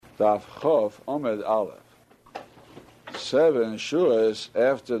Daf Chof Omed Aleph. 7 shuas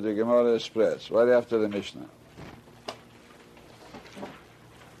after the Gemara spreads, right after the Mishnah.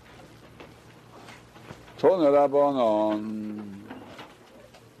 Tona Rabbanon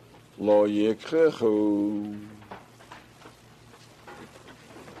Lo yikrechu.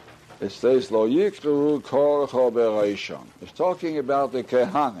 It says Lo yikrechu karcha Beraisa. It's talking about the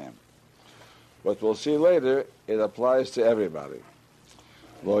kohanim, but we'll see later it applies to everybody.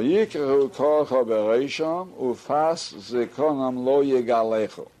 Lo yikrechu karcha Beraisa ufas zikonam lo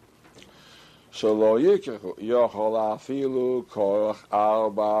yigalechu. So lo yikrechu yochol afilu korach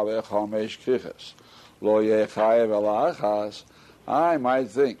arba vechamesh kriches. Lo yechayev elachas. I might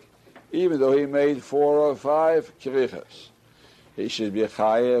think, even though he made 4 or 5 kriches, he should be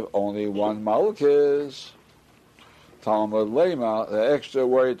chayev only 1 malkis. Talmud lema, the extra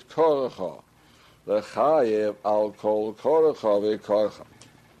word karcha, the chayev al kol karcha v'karcha.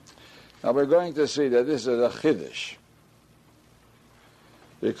 Now we're going to see that this is a chiddush,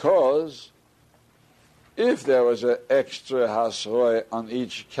 because if there was an extra hasroy on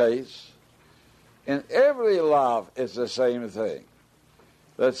each case, in every lav it's the same thing.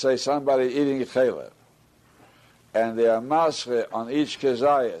 Let's say somebody eating chalev, and they are masre on each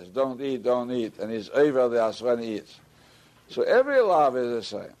kezayas, don't eat, and he's over the asra and eats. So every lav is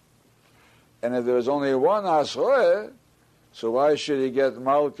the same. And if there was only 1 asra, so why should he get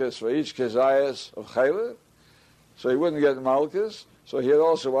malchus for each kezayas of chalev? So he wouldn't get malchus. So here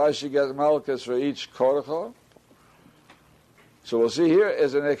also, why should he get malchus for each karcha? So we'll see here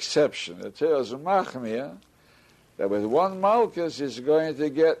is an exception. It tells machmir that with 1 malchus he's going to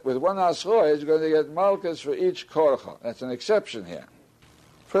get, with 1 asra he's going to get malchus for each karcha. That's an exception here.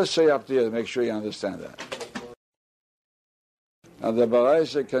 First say up there to make sure you understand that. Now the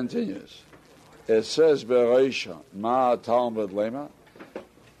Beraisa continues. It says Beraisa, ma Talmud lema.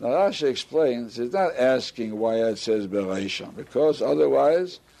 Now Rashi explains, he's not asking why it says Beraisa, because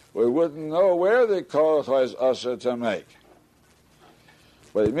otherwise we wouldn't know where the karcha is usher to make.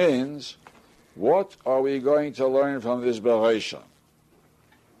 But it means, what are we going to learn from this Beraisa?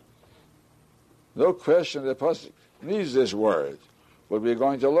 No question the pasuk needs this word, but we're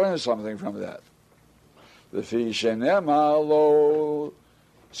going to learn something from that. The Fishenema lo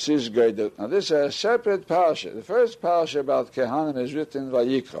Sizgeidet. Now this is a separate parsha. The first parsha about kohanim is written in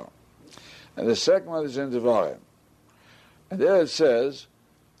Vayikra, and the second one is in Devarim. And there it says,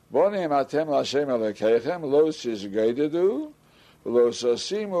 Bonim atem l'Hashem Elokeichem lo sizgeidedu lo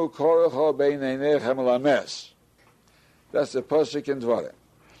sosimu koracha beineinechem lames. That's the pasuk in Devarim.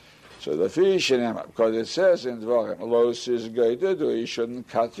 So the Fishenema, because it says in Devarim, lo sizgeidedu, you shouldn't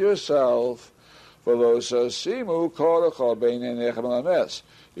cut yourself. For lo sosimu koracha beineinechem lames.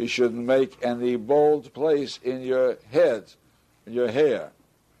 You shouldn't make any bald place in your head, in your hair,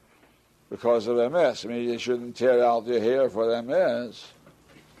 because of a mess. I mean, you shouldn't tear out your hair for a mess.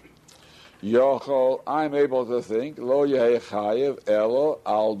 Yochol, I'm able to think, lo yechayev elo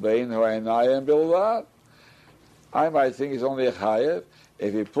al bein ho'enayim bilvad. I might think he's only a chayev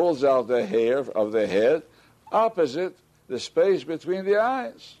if he pulls out the hair of the head opposite the space between the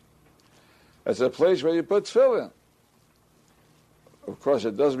eyes. That's a place where you put tefillin. Of course,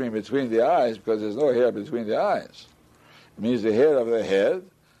 it doesn't mean between the eyes, because there's no hair between the eyes. It means the hair of the head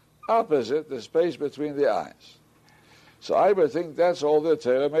opposite the space between the eyes. So I would think that's all the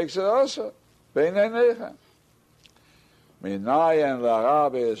Torah makes it also. Beineinechem. Minayin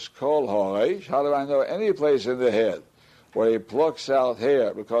la'rabes kol horeish. How do I know any place in the head where he plucks out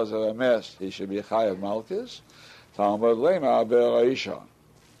hair because of a mess, he should be chayav malchus? Talmud lema Beraisa.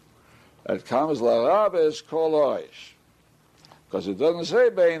 It comes la'rabes kol horeish. Because it doesn't say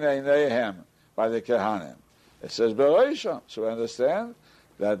beineinechem by the kohanim. It says Beraisa. So we understand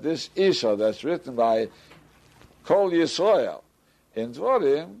that this Isa that's written by Kol Yisroel in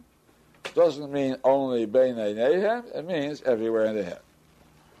Dvarim doesn't mean only beineinechem, it means everywhere in the head.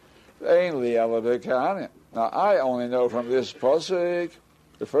 Ainly ala kohanim. Now I only know from this pasuk,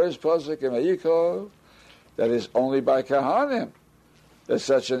 the first pasuk in Vayikra, that is only by kohanim there's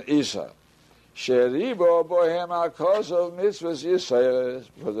such an Isa. Sheribo bohem akos of mitzvos Yisroel,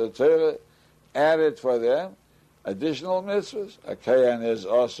 for the Torah added for them additional mitzvos. A kohen is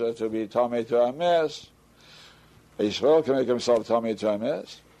also to be tamei to a mess. Yisroel can make himself tamei to a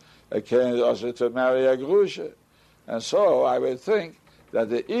mess. A kohen is also to marry a grusha. And so I would think that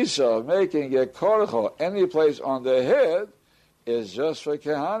the isa of making a karcha any place on the head is just for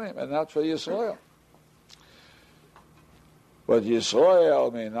kohanim and not for Yisroel. But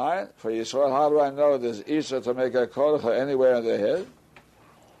Yisroel, for Yisroel, how do I know there's Isa to make a karcha anywhere in the head?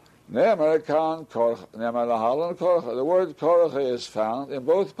 Ne'emar karcha, ne'emar lahalon karcha. The word karcha is found in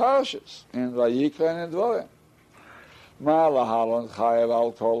both parshas, in Vayikra and in Dvarim. Ma lahalon chayev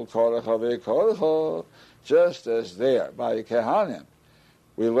al kol karcha ve'karcha. Just as there, by kohanim,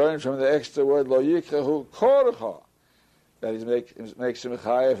 we learn from the extra word lo yikrechu karcha, that he makes him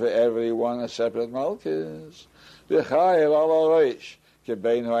chayev for everyone a separate malchus. V'chayev al reish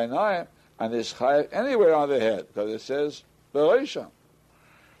kebein ha'inayim, and is chayev anywhere on the head, because it says Beraisa.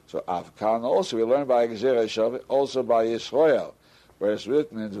 So Afkan also we learn by Yisroel, also by Yisroel, where it's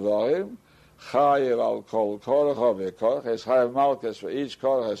written in Dvarim, chayev al kol karcha ve'karcha, is chayev malchus for each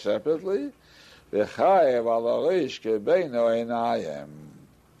karcha separately. V'chayev al reish kebein ha'inayim.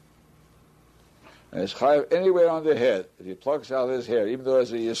 And it's chayev anywhere on the head. If he plucks out his hair, even though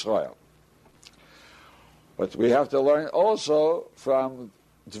it's a Yisroel. But we have to learn also from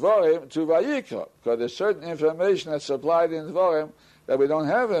Dvarim to Vayikra, because there's certain information that's supplied in Dvarim that we don't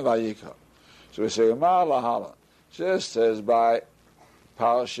have in Vayikra. So we say, Ma lahalan. Just as by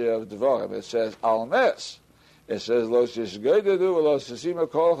Parashah of Dvarim, it says, Al mes. It says, Lo sisgeidedu, lo sisima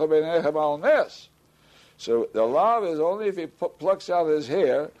kolcha beinechem al mes. So the law is only if he plucks out his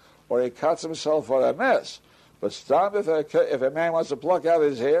hair, or he cuts himself for a mess. But stop if a man wants to pluck out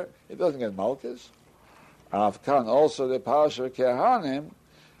his hair, he doesn't get malchus. Afkan also the Parashah of kohanim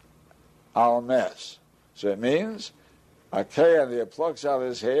al mes. So it means a kohen that plucks out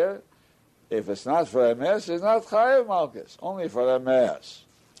his hair, if it's not for a mess, it's not chayev malchus, only for a mess.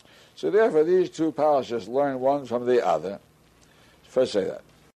 So therefore these two parashas learn one from the other. First say that.